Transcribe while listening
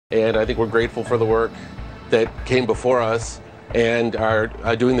And I think we're grateful for the work that came before us and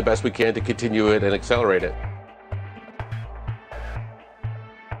are doing the best we can to continue it and accelerate it.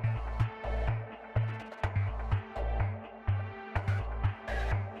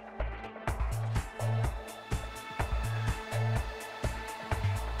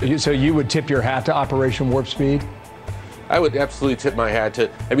 So you would tip your hat to Operation Warp Speed? I would absolutely tip my hat to,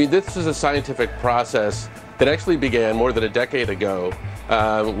 this is a scientific process that actually began more than a decade ago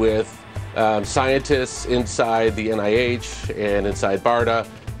with scientists inside the NIH and inside BARDA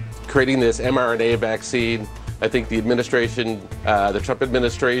creating this mRNA vaccine. I think the administration, the Trump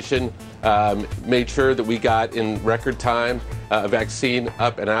administration, made sure that we got in record time a vaccine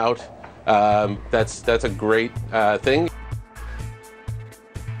up and out. That's a great thing.